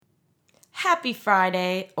happy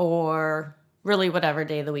Friday, or really whatever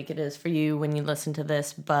day of the week it is for you when you listen to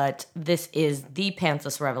this. But this is the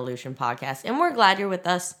Pantsless Revolution podcast, and we're glad you're with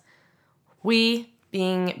us. We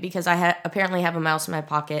being because I apparently have a mouse in my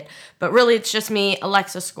pocket, but really it's just me,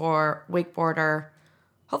 Alexa Score, wakeboarder,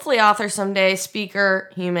 hopefully author someday, speaker,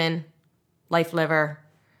 human, life liver,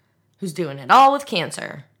 who's doing it all with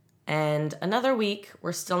cancer. And another week,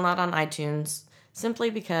 we're still not on iTunes, simply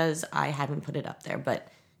because I haven't put it up there, but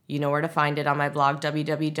you know where to find it on my blog,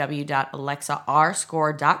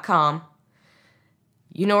 www.alexarscore.com.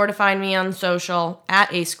 You know where to find me on social,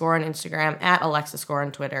 at ascore on Instagram, at alexascore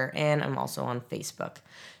on Twitter, and I'm also on Facebook.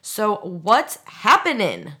 So what's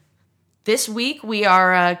happening? This week, we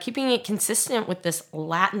are keeping it consistent with this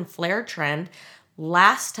Latin flair trend.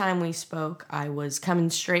 Last time we spoke, I was coming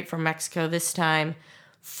straight from Mexico. This time,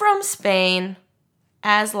 from Spain.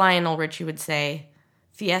 As Lionel Richie would say,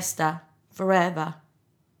 fiesta forever.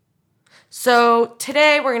 So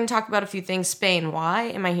today we're going to talk about a few things. Spain, why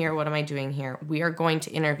am I here? What am I doing here? We are going to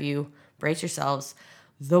interview, brace yourselves,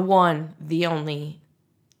 the one, the only,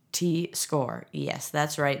 Tiff Score. Yes,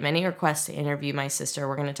 that's right. Many requests to interview my sister.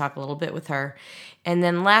 We're going to talk a little bit with her. And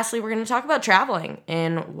then lastly, we're going to talk about traveling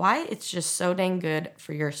and why it's just so dang good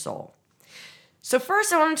for your soul. So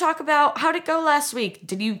first, I want to talk about how'd it go last week.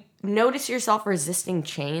 Did you notice yourself resisting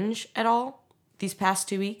change at all these past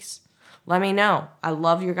 2 weeks? Let me know. I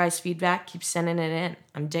love your guys' feedback. Keep sending it in.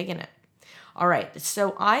 I'm digging it. All right,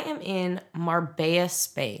 so I am in Marbella,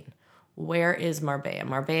 Spain. Where is Marbella?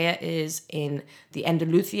 Marbella is in the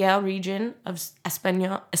Andalusia region of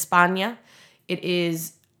España. It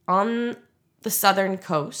is on the southern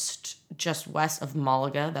coast, just west of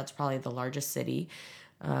Malaga. That's probably the largest city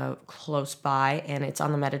close by, and it's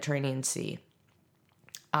on the Mediterranean Sea.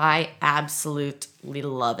 I absolutely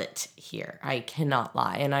love it here. I cannot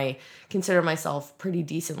lie. And I consider myself pretty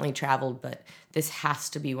decently traveled, but this has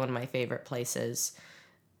to be one of my favorite places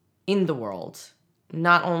in the world.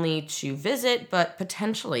 Not only to visit, but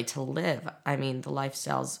potentially to live. I mean, the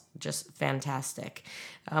lifestyle's just fantastic.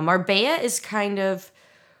 Marbella is kind of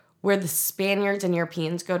where the Spaniards and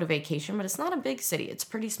Europeans go to vacation, but it's not a big city. It's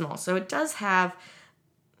pretty small. So it does have,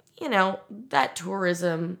 that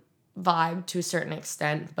tourism vibe to a certain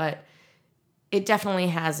extent, but it definitely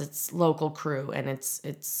has its local crew, and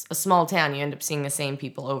it's a small town. You end up seeing the same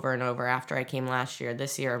people over and over. After I came last year,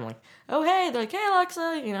 this year I'm like, oh hey, they're like, hey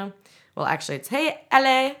Alexa, well actually it's hey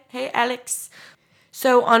Ale, hey Alex.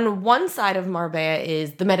 So on one side of Marbella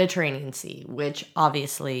is the Mediterranean Sea, which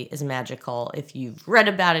obviously is magical. If you've read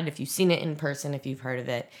about it, if you've seen it in person, if you've heard of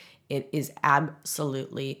it, it is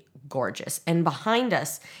absolutely gorgeous. And behind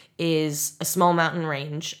us is a small mountain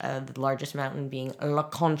range, the largest mountain being La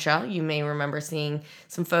Concha. You may remember seeing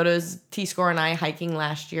some photos, Tiff Score and I hiking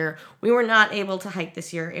last year. We were not able to hike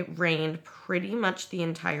this year. It rained pretty much the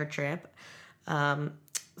entire trip.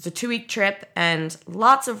 It's a 2-week trip and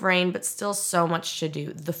lots of rain, but still so much to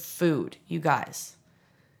do. The food, you guys,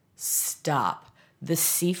 stop. The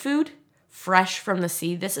seafood, fresh from the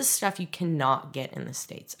sea, this is stuff you cannot get in the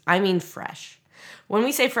States. I mean fresh. When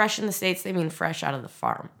we say fresh in the States, they mean fresh out of the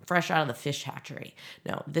farm, fresh out of the fish hatchery.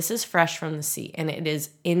 No, this is fresh from the sea, and it is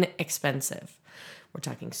inexpensive. We're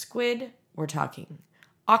talking squid, we're talking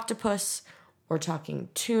octopus, we're talking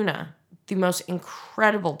tuna, the most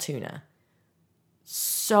incredible tuna.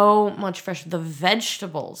 So much fresh. The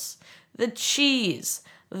vegetables, the cheese,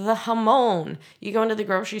 the jamon. You go into the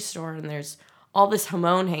grocery store and there's all this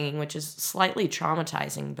jamon hanging, which is slightly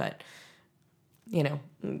traumatizing, but you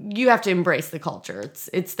have to embrace the culture.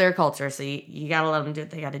 It's their culture, so you gotta let them do what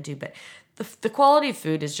they gotta do. But the quality of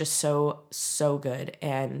food is just so good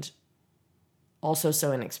and also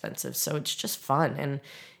so inexpensive. So it's just fun, and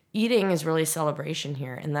eating is really a celebration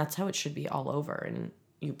here, and that's how it should be all over. And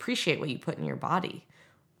you appreciate what you put in your body,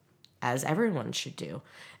 as everyone should do.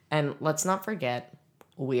 And let's not forget,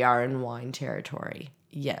 we are in wine territory.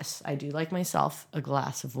 Yes, I do like myself a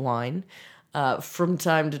glass of wine from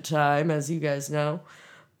time to time, as you guys know.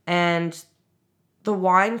 And the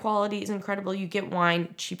wine quality is incredible. You get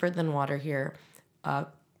wine cheaper than water here.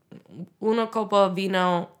 Una copa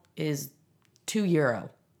vino is €2.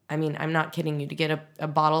 I mean, I'm not kidding you. To get a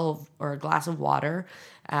bottle or a glass of water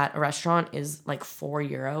at a restaurant is like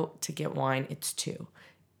 €4. To get wine, it's $2.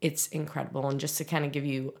 It's incredible. And just to kind of give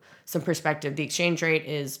you some perspective, the exchange rate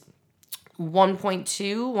is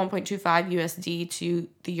 1.25 USD to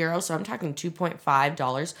the euro. So I'm talking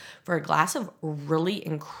 $2.5 for a glass of really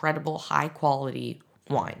incredible, high quality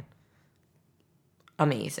wine.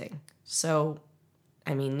 Amazing. So,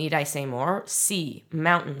 I mean, need I say more? Sea,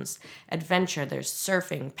 mountains, adventure. There's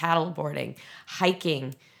surfing, paddleboarding,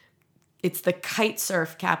 hiking, it's the kite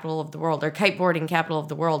surf capital of the world, or kiteboarding capital of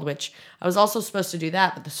the world, which I was also supposed to do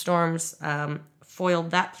that, but the storms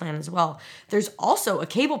foiled that plan as well. There's also a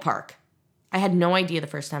cable park. I had no idea the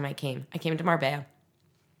first time I came. I came to Marbella,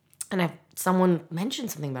 and someone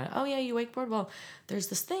mentioned something about it. Oh, yeah, you wakeboard? Well, there's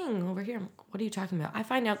this thing over here. I'm like, what are you talking about? I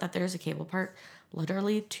find out that there's a cable park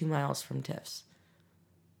literally 2 miles from Tiff's.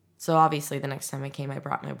 So obviously the next time I came, I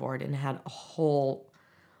brought my board and had a whole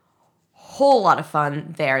lot of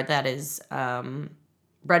fun there. That is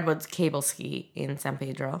Redwood's Cable Ski in San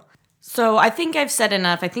Pedro. So I think I've said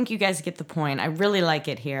enough. I think you guys get the point. I really like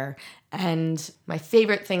it here. And my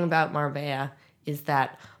favorite thing about Marbella is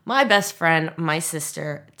that my best friend, my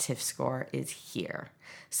sister, Tiff Score, is here.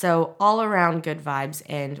 So all around good vibes.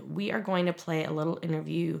 And we are going to play a little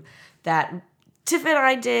interview that Tiff and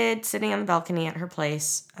I did sitting on the balcony at her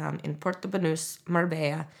place in Puerto Banús,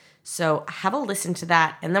 Marbella. So have a listen to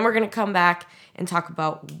that. And then we're going to come back and talk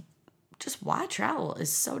about just why travel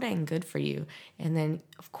is so dang good for you. And then,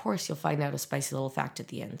 of course, you'll find out a spicy little fact at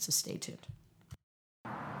the end. So stay tuned.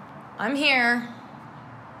 I'm here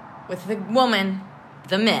with the woman,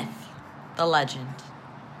 the myth, the legend,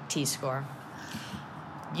 Tiff Score.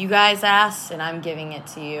 You guys asked, and I'm giving it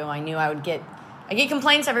to you. I knew I get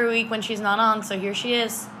complaints every week when she's not on, so here she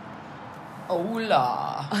is.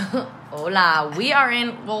 Hola. Hola. We are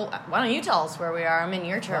in, well, why don't you tell us where we are? I'm in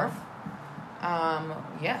your turf.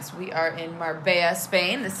 Yes, we are in Marbella,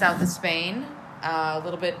 Spain, the south of Spain. A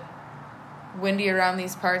little bit windy around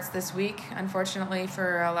these parts this week, unfortunately,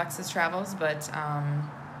 for Alexa's travels, but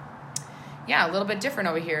yeah, a little bit different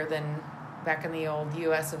over here than back in the old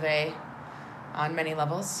US of A on many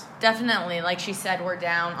levels. Definitely. Like she said, we're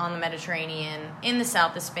down on the Mediterranean in the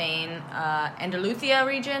south of Spain, Andalusia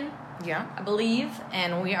region. Yeah. I believe.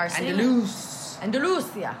 And we are sitting...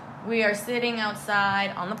 Andalusia. We are sitting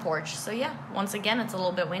outside on the porch. So yeah, once again, it's a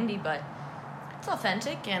little bit windy, but it's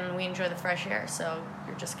authentic and we enjoy the fresh air. So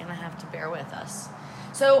you're just going to have to bear with us.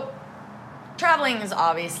 So traveling is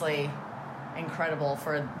obviously incredible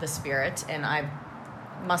for the spirit. And I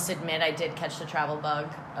must admit, I did catch the travel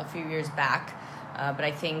bug a few years back. But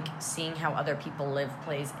I think seeing how other people live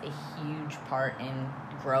plays a huge part in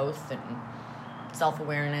growth and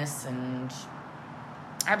self-awareness and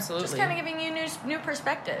absolutely just kind of giving you new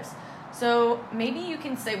perspectives. So maybe you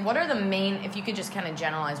can say, what are the main, if you could just kind of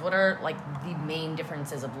generalize, what are like the main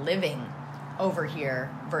differences of living over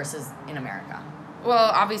here versus in America?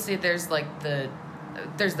 Well, obviously there's like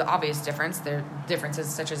there's the obvious difference. There are differences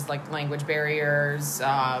such as like language barriers,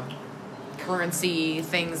 currency,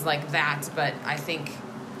 things like that. But I think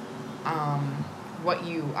what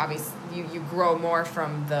you obviously you grow more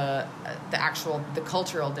from the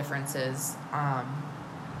cultural differences,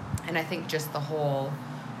 and I think just the whole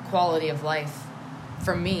quality of life.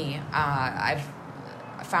 For me, I've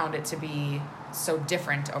found it to be so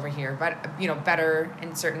different over here, but better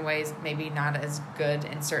in certain ways, maybe not as good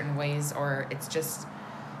in certain ways, or it's just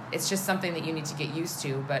something that you need to get used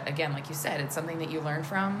to. But again, like you said, it's something that you learn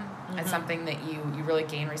from. Mm-hmm. It's something that you really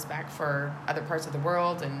gain respect for other parts of the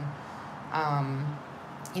world, and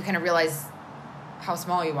you kind of realize how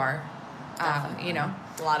small you are. A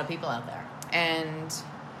lot of people out there.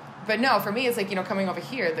 But no, for me, it's like, coming over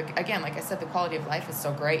here, again, like I said, the quality of life is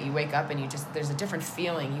so great. You wake up and there's a different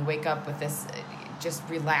feeling. You wake up with this just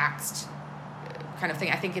relaxed kind of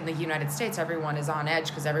thing. I think in the United States, everyone is on edge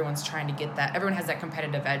because everyone's trying to get that. Everyone has that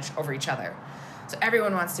competitive edge over each other. So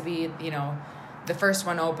everyone wants to be, the first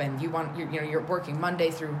one open. You're working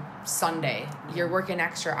Monday through Sunday. You're working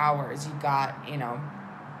extra hours. You got, you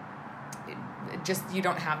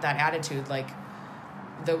don't have that attitude. Like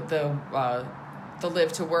the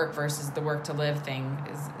live to work versus the work to live thing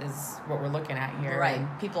is what we're looking at here. Right.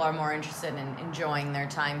 People are more interested in enjoying their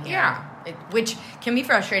time here. Yeah. Which can be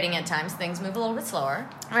frustrating at times. Things move a little bit slower.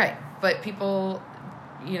 Right. But people,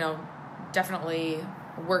 definitely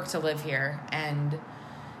work to live here. And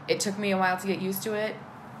it took me a while to get used to it.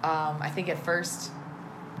 I think at first,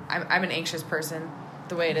 I'm an anxious person,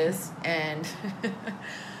 the way it is. And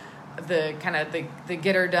the kind of the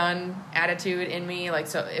get her done attitude in me,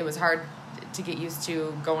 so it was hard to get used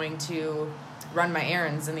to going to run my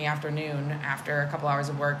errands in the afternoon after a couple hours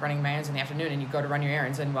of work, running my errands in the afternoon, and you go to run your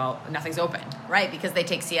errands and, nothing's open. Right, because they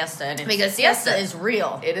take siesta. And because siesta is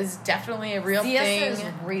real. It is definitely a real thing. Siesta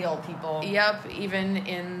is real, people. Yep, even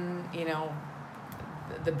in,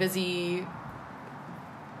 the busy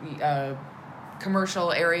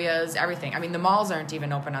commercial areas, everything. I mean, the malls aren't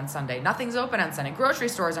even open on Sunday. Nothing's open on Sunday. Grocery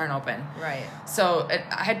stores aren't open. Right. So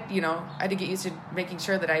I had to get used to making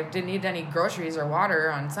sure that I didn't need any groceries or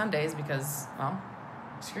water on Sundays because, well,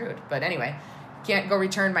 screwed. But anyway, can't go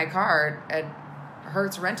return my car at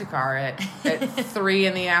Hertz Rent-A-Car at 3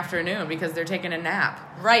 in the afternoon because they're taking a nap.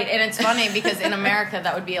 Right, and it's funny because in America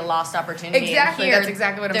that would be a lost opportunity. Exactly, Here, that's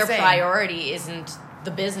exactly what I'm saying. Their priority isn't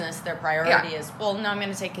the business. Their priority is, well, no, I'm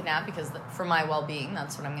going to take a nap because for my well-being,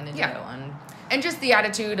 that's what I'm going to do. And just the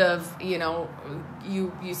attitude of,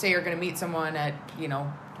 you say you're going to meet someone at,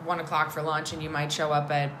 1 o'clock for lunch, and you might show up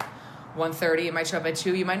at 1:30, you might show up at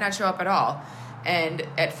 2, you might not show up at all. And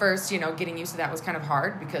at first, getting used to that was kind of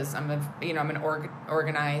hard because I'm an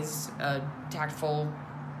organized, tactful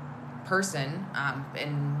person.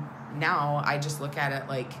 And now I just look at it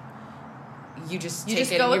like you just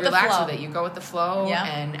take it and you relax with it. You go with the flow,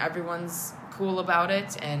 and everyone's cool about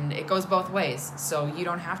it, and it goes both ways. So you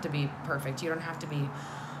don't have to be perfect. You don't have to be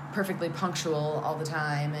perfectly punctual all the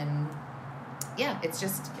time. And it's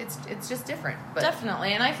just different. But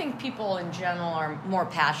definitely. And I think people in general are more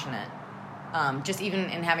passionate. Just even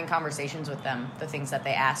in having conversations with them, the things that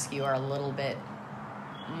they ask you are a little bit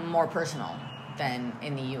more personal than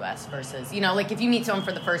in the U.S. versus, like if you meet someone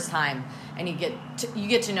for the first time and you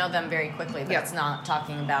get to know them very quickly, but it's not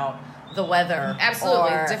talking about the weather.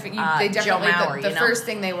 Absolutely. Or, they definitely, Joe Mauer, the first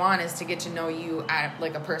thing they want is to get to know you at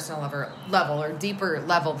like a personal level or deeper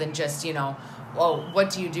level than just, well, what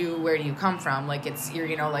do you do? Where do you come from? Like you're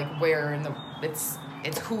like where in the, it's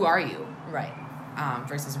who are you? Right.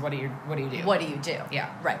 Versus what do you do? What do you do?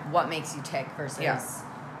 Yeah. Right. What makes you tick versus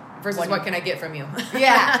versus what can I get from you?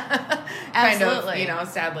 Yeah. Absolutely. Kind of,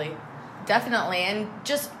 sadly. Definitely. And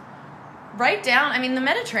just write down, the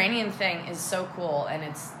Mediterranean thing is so cool, and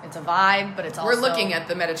it's a vibe, but it's also... We're looking at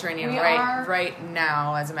the Mediterranean right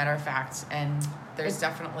now, as a matter of fact, and there's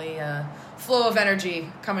definitely a flow of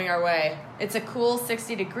energy coming our way. It's a cool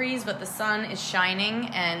 60 degrees, but the sun is shining,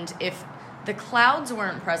 and if the clouds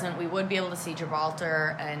weren't present, we would be able to see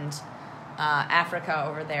Gibraltar and Africa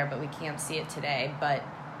over there, but we can't see it today. But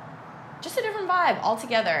just a different vibe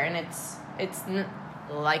altogether, and it's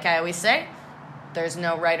like I always say, there's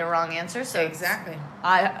no right or wrong answer. So exactly,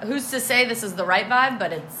 who's to say this is the right vibe?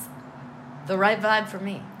 But it's the right vibe for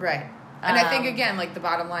me, right? And I think again, like the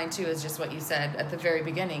bottom line too is just what you said at the very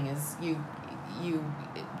beginning: is you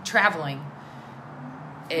traveling.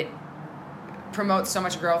 It promotes so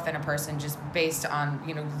much growth in a person just based on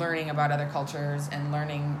learning about other cultures and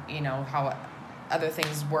learning how other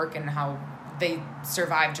things work and how they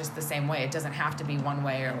survive just the same way. It doesn't have to be one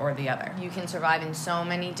way or the other. You can survive in so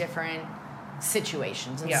many different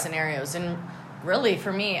situations and scenarios, and really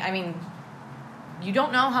for me, you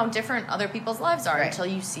don't know how different other people's lives are until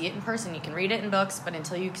you see it in person. You can read it in books, but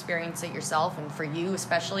until you experience it yourself, and for you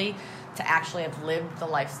especially to actually have lived the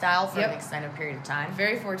lifestyle for an extended period of time.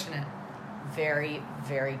 Very fortunate. Very,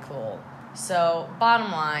 very cool. So,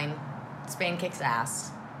 bottom line, Spain kicks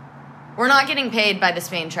ass. We're not getting paid by the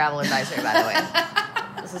Spain Travel Advisory, by the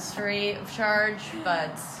way. This is free of charge,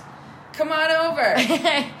 but... Come on over.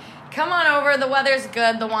 Come on over. The weather's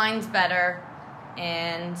good. The wine's better.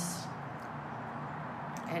 And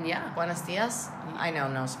buenos dias. I know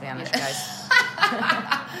no Spanish, guys.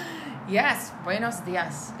 Yes, buenos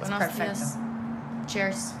dias. Buenos dias.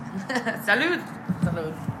 Cheers. Salud.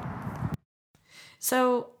 Salud.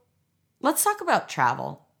 So, let's talk about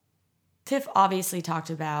travel. Tiff obviously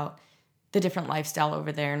talked about the different lifestyle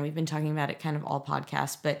over there, and we've been talking about it kind of all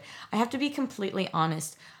podcasts, but I have to be completely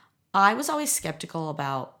honest. I was always skeptical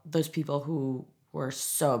about those people who were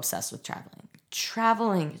so obsessed with traveling.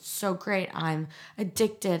 Traveling, it's so great. I'm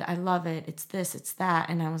addicted. I love it. It's this, it's that.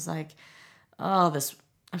 And I was like, I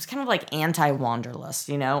was kind of like anti-wanderlust,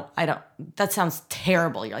 that sounds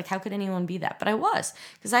terrible. You're like, how could anyone be that? But I was,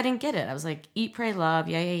 because I didn't get it. I was like, eat, pray, love,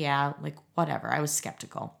 yeah, like whatever. I was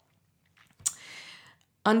skeptical.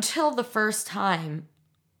 Until the first time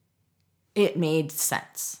it made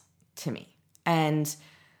sense to me. And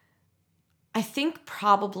I think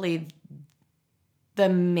probably the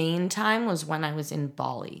main time was when I was in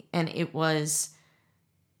Bali, and it was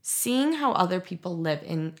seeing how other people live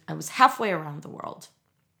I was halfway around the world.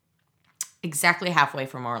 Exactly halfway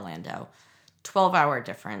from Orlando, 12-hour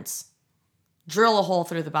difference, drill a hole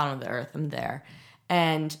through the bottom of the earth, I'm there.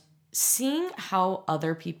 And seeing how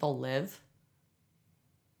other people live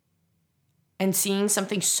and seeing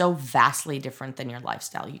something so vastly different than your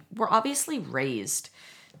lifestyle. We're obviously raised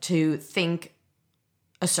to think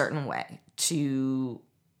a certain way, and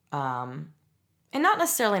not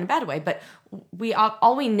necessarily in a bad way, but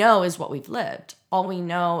all we know is what we've lived. All we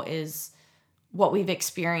know is what we've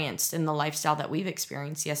experienced in the lifestyle that we've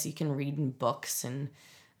experienced. Yes, you can read in books and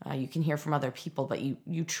you can hear from other people, but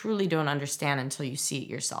you truly don't understand until you see it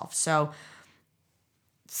yourself. So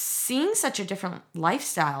seeing such a different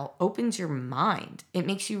lifestyle opens your mind. It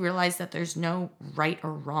makes you realize that there's no right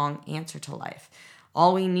or wrong answer to life.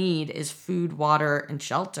 All we need is food, water, and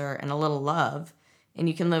shelter and a little love. And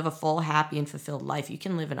you can live a full, happy, and fulfilled life. You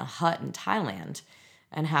can live in a hut in Thailand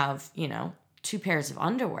and have, 2 pairs of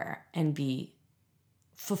underwear and be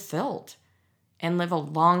fulfilled and live a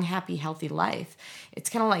long, happy, healthy life. It's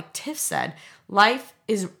kind of like Tiff said, life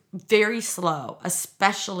is very slow,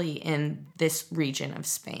 especially in this region of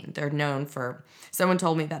Spain. They're known for, someone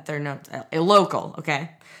told me that they're known, a local,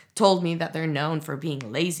 okay, told me that they're known for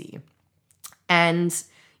being lazy. And,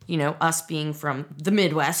 us being from the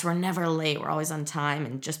Midwest, we're never late, we're always on time,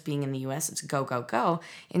 and just being in the US, it's go, go, go.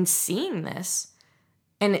 And seeing this,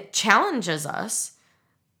 and it challenges us,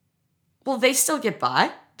 well, they still get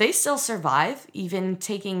by. They still survive, even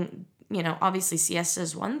taking, obviously siesta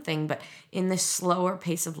is one thing, but in this slower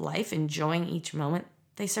pace of life, enjoying each moment,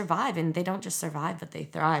 they survive. And they don't just survive, but they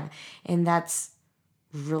thrive. And that's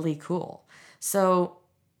really cool. So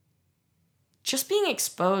just being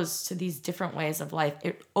exposed to these different ways of life,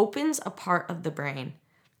 it opens a part of the brain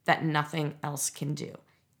that nothing else can do.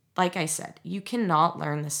 Like I said, you cannot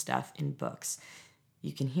learn this stuff in books.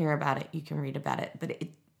 You can hear about it, you can read about it, but it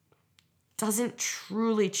doesn't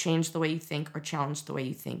truly change the way you think or challenge the way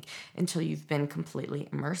you think until you've been completely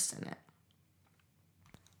immersed in it.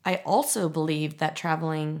 I also believe that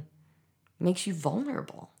traveling makes you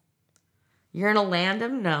vulnerable. You're in a land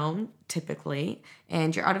unknown, typically,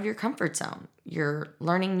 and you're out of your comfort zone. You're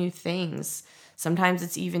learning new things. Sometimes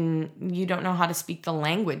it's even, you don't know how to speak the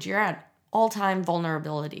language. You're at all-time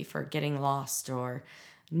vulnerability for getting lost or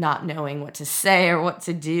not knowing what to say or what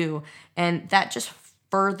to do. And that just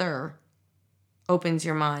further opens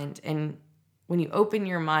your mind. And when you open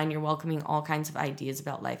your mind, you're welcoming all kinds of ideas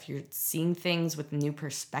about life. You're seeing things with new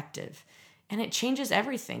perspective. And it changes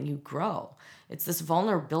everything. You grow. It's this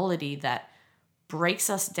vulnerability that breaks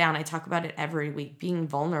us down. I talk about it every week. Being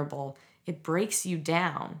vulnerable, it breaks you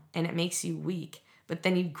down and it makes you weak. But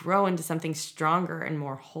then you grow into something stronger and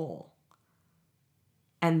more whole.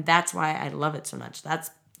 And that's why I love it so much.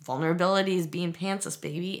 That's vulnerability is being pantsless,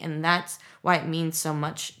 baby. And that's why it means so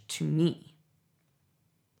much to me.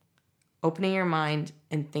 Opening your mind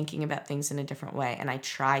and thinking about things in a different way. And I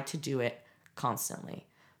try to do it constantly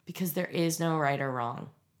because there is no right or wrong.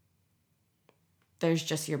 There's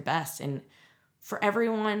just your best. And for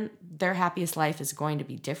everyone, their happiest life is going to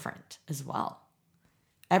be different as well.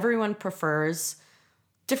 Everyone prefers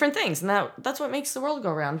different things. And that's what makes the world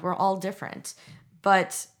go round. We're all different.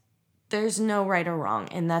 But there's no right or wrong.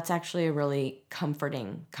 And that's actually a really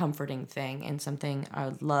comforting thing and something I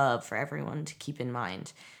would love for everyone to keep in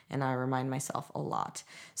mind. And I remind myself a lot.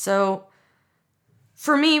 So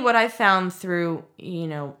for me, what I found through,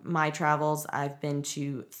 my travels, I've been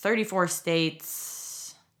to 34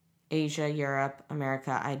 states, Asia, Europe,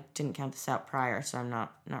 America. I didn't count this out prior, so I'm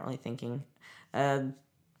not really thinking. A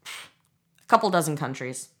couple dozen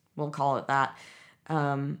countries, we'll call it that.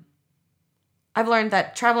 I've learned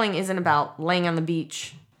that traveling isn't about laying on the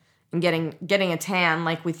beach and getting a tan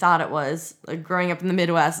like we thought it was. Like growing up in the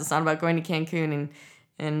Midwest, it's not about going to Cancun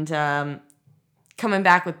and coming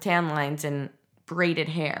back with tan lines and braided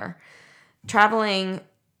hair. Traveling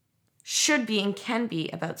should be and can be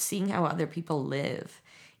about seeing how other people live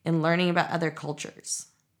and learning about other cultures,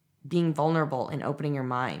 being vulnerable and opening your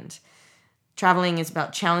mind. Traveling is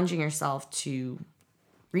about challenging yourself to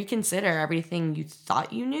reconsider everything you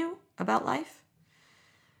thought you knew about life.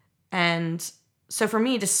 And so for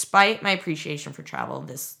me, despite my appreciation for travel,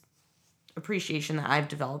 this appreciation that I've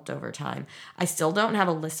developed over time, I still don't have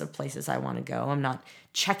a list of places I want to go. I'm not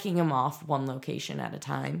checking them off one location at a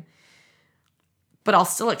time. But I'll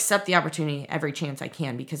still accept the opportunity every chance I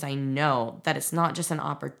can because I know that it's not just an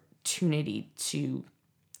opportunity to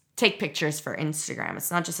take pictures for Instagram.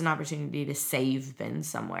 It's not just an opportunity to say you've been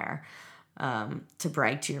somewhere, to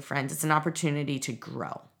brag to your friends. It's an opportunity to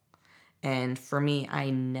grow. And for me,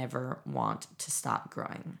 I never want to stop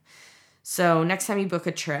growing. So next time you book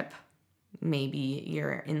a trip, maybe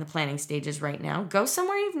you're in the planning stages right now, go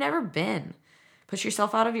somewhere you've never been. Push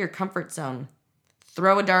yourself out of your comfort zone.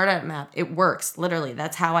 Throw a dart at a map. It works. Literally,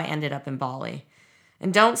 that's how I ended up in Bali.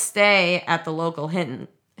 And don't stay at the local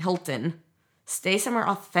Hilton. Stay somewhere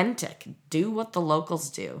authentic. Do what the locals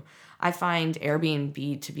do. I find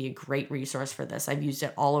Airbnb to be a great resource for this. I've used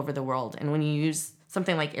it all over the world. And when you use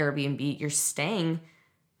something like Airbnb, you're staying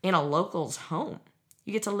in a local's home.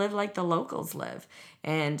 You get to live like the locals live.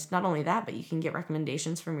 And not only that, but you can get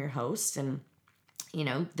recommendations from your host and,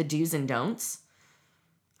 the do's and don'ts.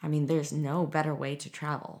 I mean, there's no better way to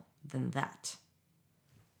travel than that.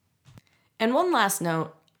 And one last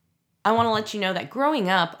note, I want to let you know that growing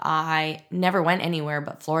up, I never went anywhere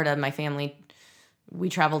but Florida. My family, we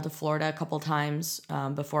traveled to Florida a couple times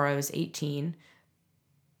before I was 18.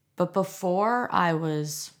 But before I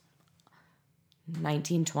was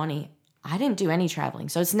 19, 20, I didn't do any traveling.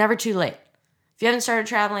 So it's never too late. If you haven't started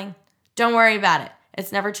traveling, don't worry about it.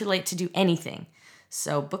 It's never too late to do anything.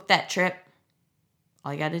 So book that trip.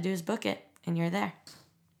 All you got to do is book it, and you're there.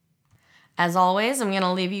 As always, I'm going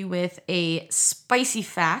to leave you with a spicy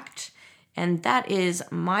fact, and that is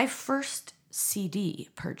my first CD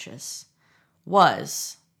purchase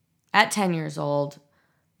was, at 10 years old,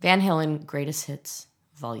 Van Halen Greatest Hits,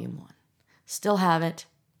 Volume 1. Still have it.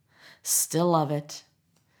 Still love it.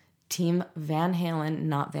 Team Van Halen,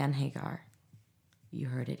 not Van Hagar. You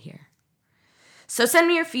heard it here. So send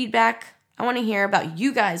me your feedback. I want to hear about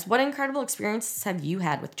you guys. What incredible experiences have you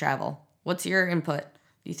had with travel? What's your input?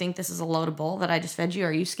 Do you think this is a load of bull that I just fed you?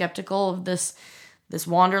 Are you skeptical of this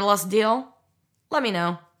wanderlust deal? Let me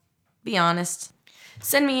know. Be honest.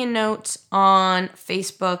 Send me a note on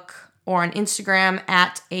Facebook or on Instagram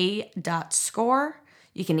at a.score.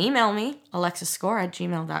 You can email me,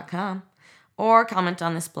 alexisscore@gmail.com, or comment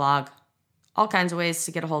on this blog. All kinds of ways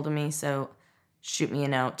to get a hold of me, so shoot me a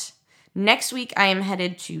note. Next week, I am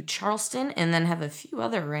headed to Charleston and then have a few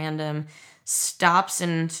other random stops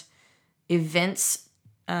and events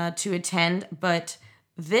to attend, but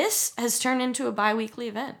this has turned into a bi-weekly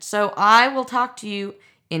event. So I will talk to you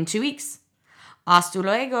in 2 weeks. Hasta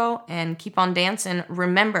luego, and keep on dancing.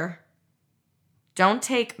 Remember, don't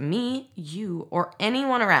take me, you, or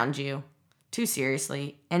anyone around you too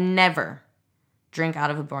seriously, and never drink out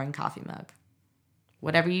of a boring coffee mug.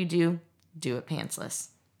 Whatever you do, do it pantsless.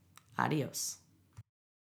 Adios.